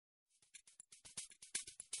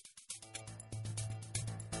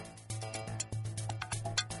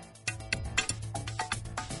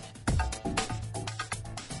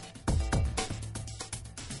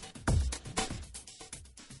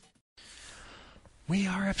We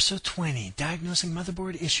are episode 20, Diagnosing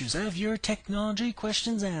Motherboard Issues of Your Technology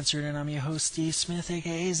Questions Answered, and I'm your host, Steve Smith,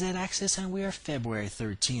 aka Z-Axis, and we are February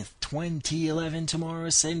 13th, 2011. Tomorrow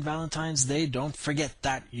is St. Valentine's Day. Don't forget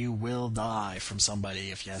that you will die from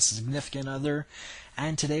somebody if you have a significant other.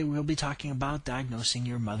 And today we'll be talking about diagnosing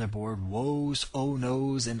your motherboard woes, oh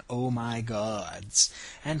no's, and oh my gods.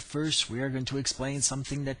 And first we are going to explain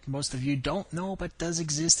something that most of you don't know but does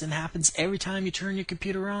exist and happens every time you turn your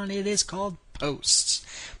computer on. It is called posts.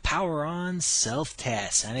 Power on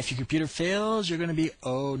self-test. And if your computer fails, you're going to be,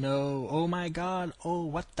 oh no, oh my god, oh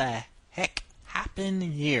what the heck happened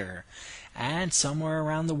here? And somewhere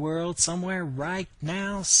around the world, somewhere right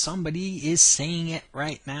now, somebody is saying it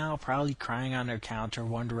right now, probably crying on their counter,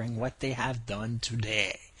 wondering what they have done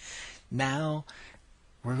today. Now,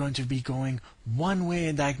 we're going to be going one way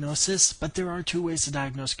in diagnosis, but there are two ways to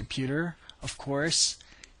diagnose a computer. Of course,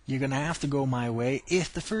 you're going to have to go my way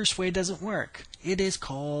if the first way doesn't work. It is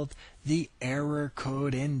called the error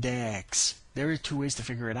code index. There are two ways to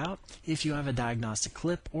figure it out. If you have a diagnostic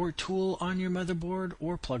clip or tool on your motherboard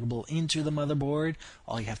or pluggable into the motherboard,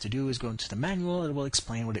 all you have to do is go into the manual. It will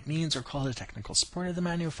explain what it means, or call the technical support of the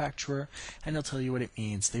manufacturer, and they'll tell you what it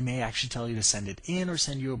means. They may actually tell you to send it in or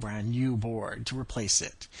send you a brand new board to replace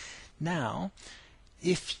it. Now,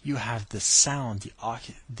 if you have the sound,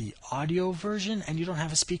 the audio version, and you don't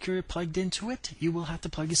have a speaker plugged into it, you will have to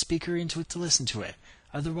plug a speaker into it to listen to it.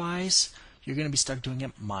 Otherwise, you're going to be stuck doing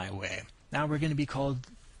it my way. Now we're going to be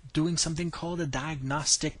doing something called a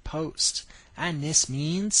diagnostic post. And this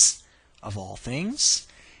means, of all things,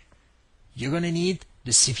 you're going to need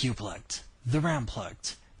the CPU plugged, the RAM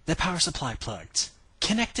plugged, the power supply plugged,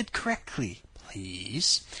 connected correctly,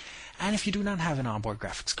 please. And if you do not have an onboard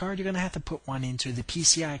graphics card, you're going to have to put one into the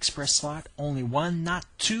PCI Express slot. Only one, not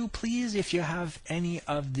two, please, if you have any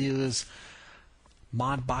of those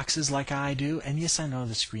mod boxes like I do. And yes, I know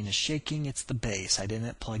the screen is shaking. It's the base. I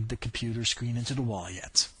didn't plug the computer screen into the wall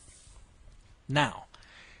yet. Now,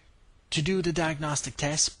 to do the diagnostic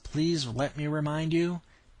test, please let me remind you,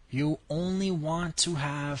 you only want to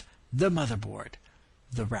have the motherboard,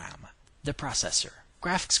 the RAM, the processor,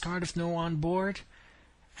 graphics card if no on board,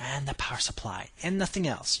 and the power supply, and nothing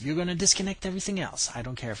else. You're going to disconnect everything else. I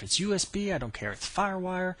don't care if it's USB, I don't care if it's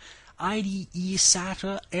FireWire, IDE,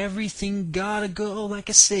 SATA, everything gotta go like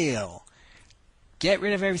a sale. Get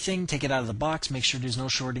rid of everything, take it out of the box, make sure there's no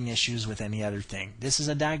shorting issues with any other thing. This is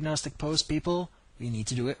a diagnostic post, people. We need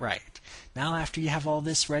to do it right. Now, after you have all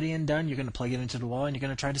this ready and done, you're going to plug it into the wall and you're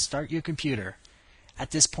going to try to start your computer. At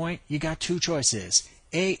this point, you got two choices.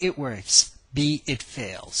 A, it works. B, it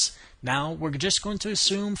fails. Now, we're just going to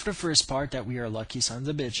assume for the first part that we are lucky sons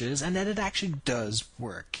of bitches and that it actually does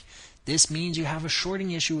work. This means you have a shorting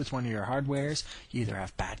issue with one of your hardwares. You either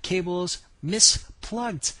have bad cables,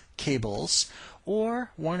 misplugged cables, or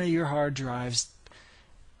one of your hard drives,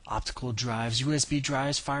 optical drives, USB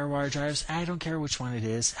drives, FireWire drives, I don't care which one it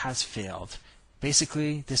is, has failed.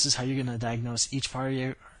 Basically, this is how you're going to diagnose each part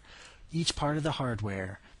of the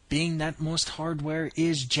hardware. Being that most hardware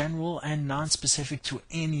is general and non-specific to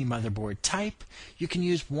any motherboard type, you can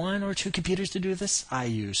use one or two computers to do this. I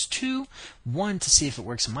use two. One to see if it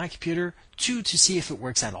works on my computer, two to see if it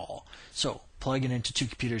works at all. So plug it into two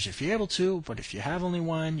computers if you're able to, but if you have only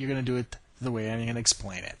one, you're going to do it the way I'm going to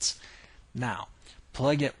explain it. Now,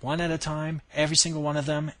 plug it one at a time, every single one of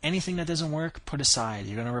them. Anything that doesn't work, put aside.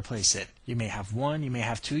 You're going to replace it. You may have one, you may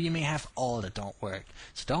have two, you may have all that don't work.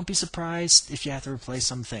 So don't be surprised if you have to replace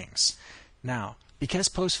some things. Now, because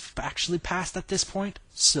posts actually passed at this point,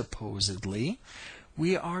 supposedly,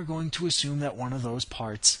 we are going to assume that one of those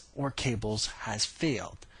parts or cables has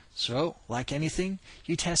failed. So, like anything,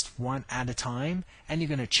 you test one at a time, and you're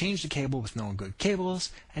going to change the cable with known good cables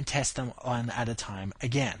and test them one at a time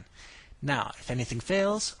again. Now, if anything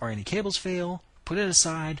fails, or any cables fail, put it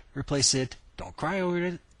aside, replace it, don't cry over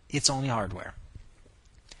it, it's only hardware.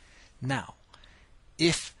 Now,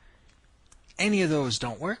 if any of those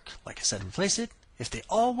don't work, like I said, replace it. If they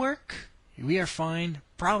all work, we are fine,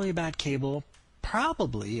 probably a bad cable,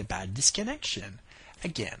 probably a bad disconnection.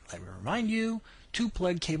 Again, let me remind you, to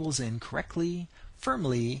plug cables in correctly,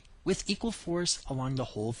 firmly, with equal force along the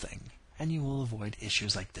whole thing, and you will avoid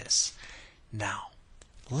issues like this. Now,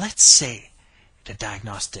 let's say the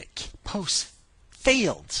diagnostic post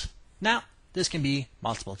failed. Now, this can be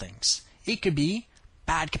multiple things. It could be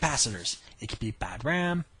bad capacitors. It could be bad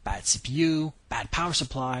RAM, bad CPU, bad power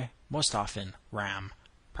supply, most often RAM,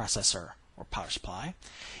 processor, or power supply.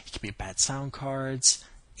 It could be bad sound cards,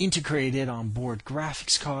 integrated onboard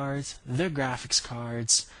graphics cards, the graphics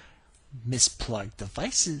cards, misplugged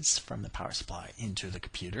devices from the power supply into the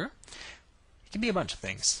computer. It can be a bunch of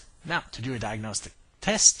things. Now, to do a diagnostic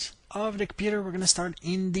test of the computer, we're going to start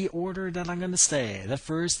in the order that I'm going to say. The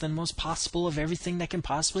first and most possible of everything that can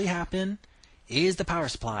possibly happen is the power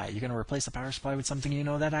supply. You're going to replace the power supply with something you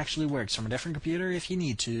know that actually works from a different computer if you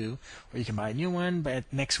need to, or you can buy a new one, but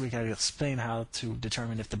next week I'll explain how to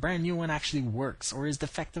determine if the brand new one actually works or is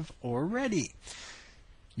defective already.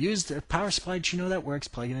 Use the power supply that you know that works,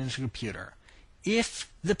 plug it into the computer. If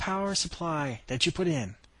the power supply that you put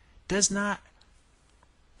in does not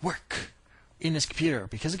work in this computer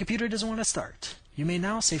because the computer doesn't want to start, you may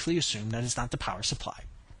now safely assume that it's not the power supply.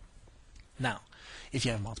 Now, if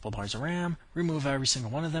you have multiple bars of RAM, remove every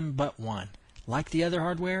single one of them but one. Like the other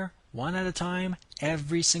hardware, one at a time,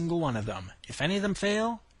 every single one of them. If any of them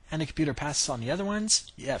fail, and the computer passes on the other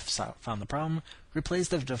ones, you have found the problem, replace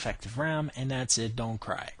the defective RAM, and that's it, don't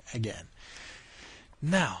cry again.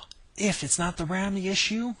 Now, if it's not the RAM the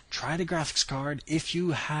issue, try the graphics card. If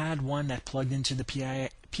you had one that plugged into the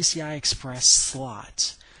PCI Express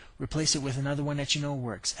slot, replace it with another one that you know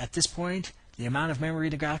works. At this point, the amount of memory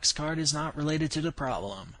the graphics card is not related to the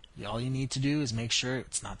problem. All you need to do is make sure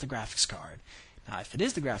it's not the graphics card. Now, if it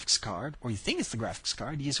is the graphics card, or you think it's the graphics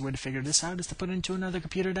card, the easiest way to figure this out is to put it into another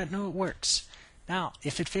computer that knows it works. Now,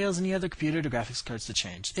 if it fails in the other computer, the graphics card's to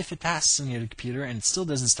change. If it passes in the other computer and it still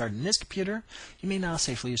doesn't start in this computer, you may now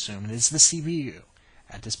safely assume it is the CPU.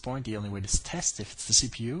 At this point, the only way to test if it's the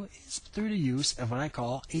CPU is through the use of what I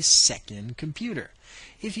call a second computer.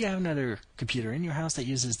 If you have another computer in your house that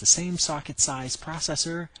uses the same socket size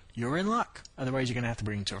processor, you're in luck. Otherwise, you're going to have to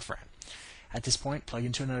bring it to a friend. At this point, plug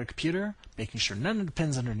into another computer, making sure none of the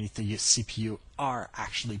pins underneath the CPU are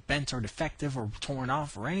actually bent or defective or torn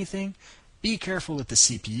off or anything. Be careful with the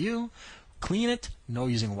CPU. Clean it, no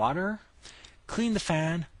using water. Clean the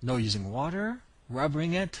fan, no using water.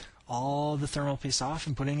 Rubbing it, all the thermal paste off,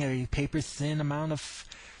 and putting a paper-thin amount of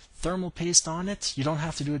thermal paste on it. You don't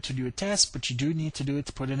have to do it to do a test, but you do need to do it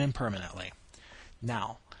to put it in permanently.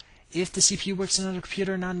 Now, if the CPU works in another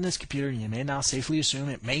computer, not in this computer, you may now safely assume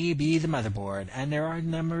it may be the motherboard, and there are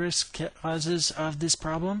numerous causes of this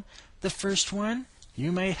problem. The first one,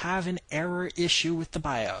 you may have an error issue with the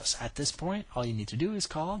BIOS. At this point, all you need to do is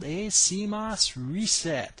call a Cmos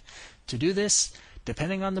Reset. To do this,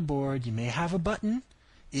 depending on the board, you may have a button.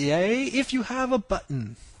 Yay, if you have a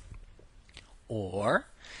button. Or,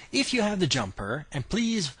 if you have the jumper, and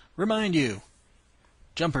please remind you,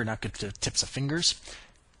 jumper not good to tips of fingers,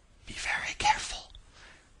 be very careful.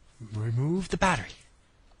 Remove the battery.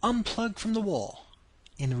 Unplug from the wall.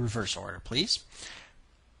 In the reverse order, please.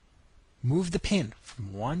 Move the pin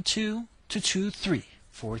from 1, 2 to 2, 3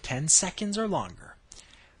 for 10 seconds or longer.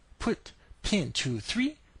 Put pin 2,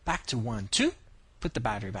 3 back to 1, 2. Put the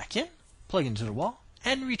battery back in. Plug into the wall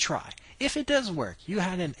and retry. If it does work, you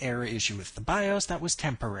had an error issue with the BIOS that was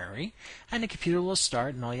temporary, and the computer will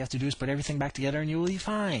start, and all you have to do is put everything back together and you will be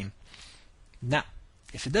fine. Now,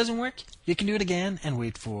 if it doesn't work, you can do it again and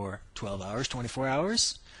wait for 12 hours, 24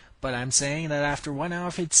 hours. But I'm saying that after 1 hour,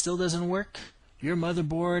 if it still doesn't work, your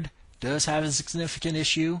motherboard does have a significant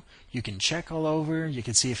issue. You can check all over. You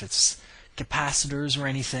can see if it's capacitors or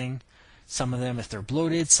anything. Some of them, if they're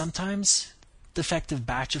bloated, sometimes defective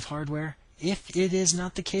batch of hardware. If it is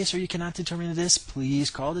not the case or you cannot determine this, please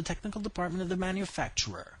call the technical department of the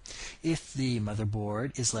manufacturer. If the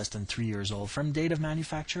motherboard is less than 3 years old from date of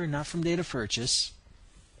manufacture, not from date of purchase,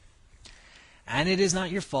 and it is not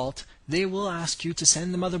your fault, they will ask you to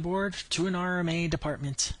send the motherboard to an RMA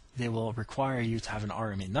department. They will require you to have an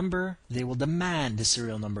RMA number. They will demand the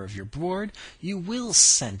serial number of your board. You will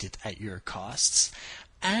send it at your costs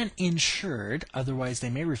and insured, otherwise they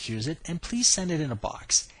may refuse it, and please send it in a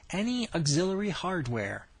box. Any auxiliary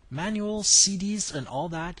hardware, manuals, CDs, and all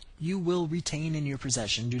that, you will retain in your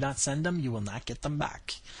possession. Do not send them. You will not get them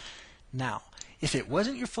back. Now, if it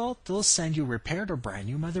wasn't your fault, they'll send you a repaired or brand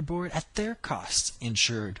new motherboard at their costs,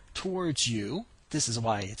 insured towards you. This is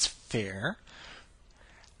why it's fair.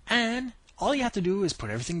 And all you have to do is put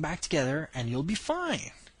everything back together and you'll be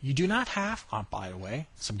fine. You do not have, by the way,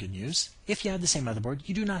 some good news, if you have the same motherboard,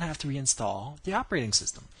 you do not have to reinstall the operating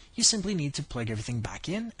system. You simply need to plug everything back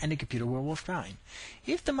in and the computer will work fine.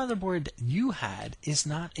 If the motherboard you had is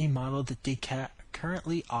not a model that they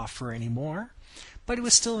currently offer anymore, but it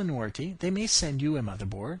was still in warranty, they may send you a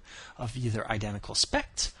motherboard of either identical spec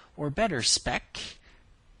or better spec,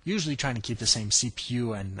 usually trying to keep the same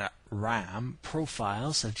CPU and RAM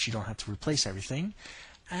profile so that you don't have to replace everything,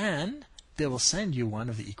 and they will send you one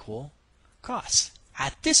of the equal costs.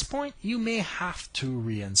 At this point, you may have to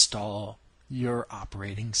reinstall your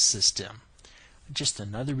operating system. Just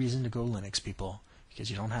another reason to go Linux, people, because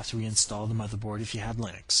you don't have to reinstall the motherboard if you have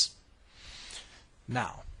Linux.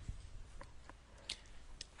 Now,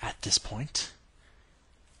 at this point,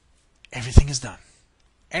 everything is done.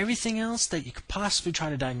 Everything else that you could possibly try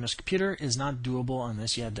to diagnose a computer is not doable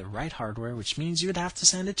unless you had the right hardware, which means you would have to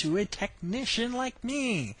send it to a technician like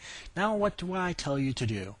me. Now, what do I tell you to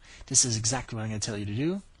do? This is exactly what I'm going to tell you to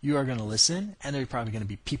do. You are going to listen, and there are probably going to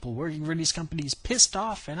be people working for these companies pissed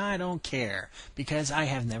off, and I don't care, because I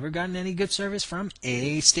have never gotten any good service from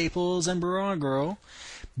A, Staples, and Baragro.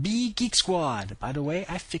 B, Geek Squad. By the way,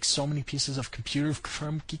 I fixed so many pieces of computer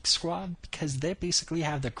from Geek Squad because they basically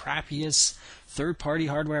have the crappiest third-party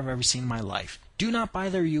hardware I've ever seen in my life. Do not buy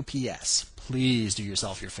their UPS. Please do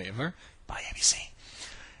yourself your favor. Buy ABC.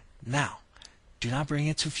 Now, do not bring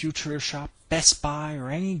it to Future Shop, Best Buy, or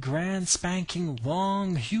any grand spanking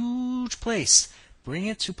long, huge place. Bring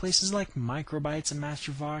it to places like Microbytes and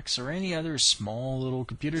Mastervox or any other small little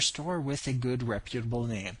computer store with a good reputable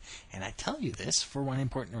name. And I tell you this for one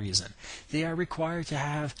important reason. They are required to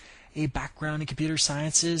have a background in computer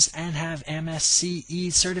sciences and have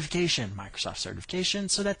MSCE certification, Microsoft certification,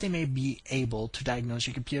 so that they may be able to diagnose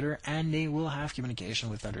your computer, and they will have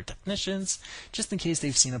communication with other technicians just in case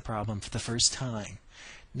they've seen a problem for the first time.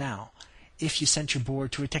 Now, if you sent your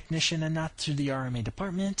board to a technician and not to the RMA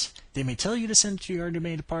department, they may tell you to send it to your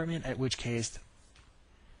RMA department, at which case,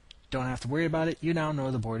 don't have to worry about it. You now know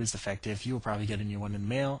the board is defective. You will probably get a new one in the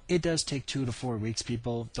mail. It does take 2 to 4 weeks,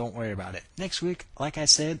 people. Don't worry about it. Next week, like I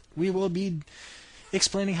said, we will be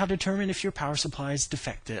explaining how to determine if your power supply is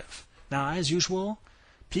defective. Now, as usual,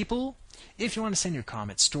 people, if you want to send your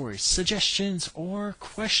comments, stories, suggestions, or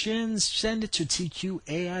questions, send it to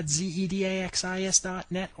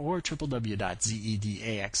tqa@zedaxis.net or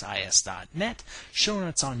www.zedaxis.net. Show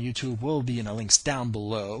notes on YouTube will be in the links down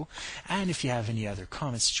below. And if you have any other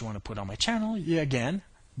comments that you want to put on my channel, again,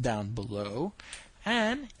 down below.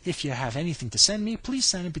 And if you have anything to send me, please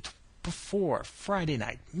send it before Friday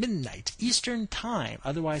night, midnight, Eastern Time.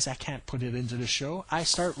 Otherwise, I can't put it into the show. I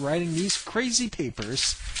start writing these crazy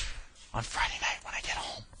papers on Friday night when I get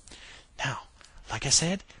home. Now, like I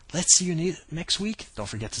said, let's see you next week. Don't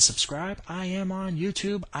forget to subscribe. I am on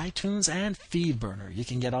YouTube, iTunes, and FeedBurner. You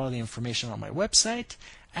can get all the information on my website,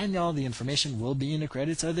 and all the information will be in the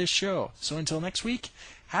credits of this show. So until next week,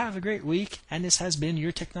 have a great week, and this has been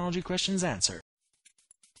your Technology Questions Answered.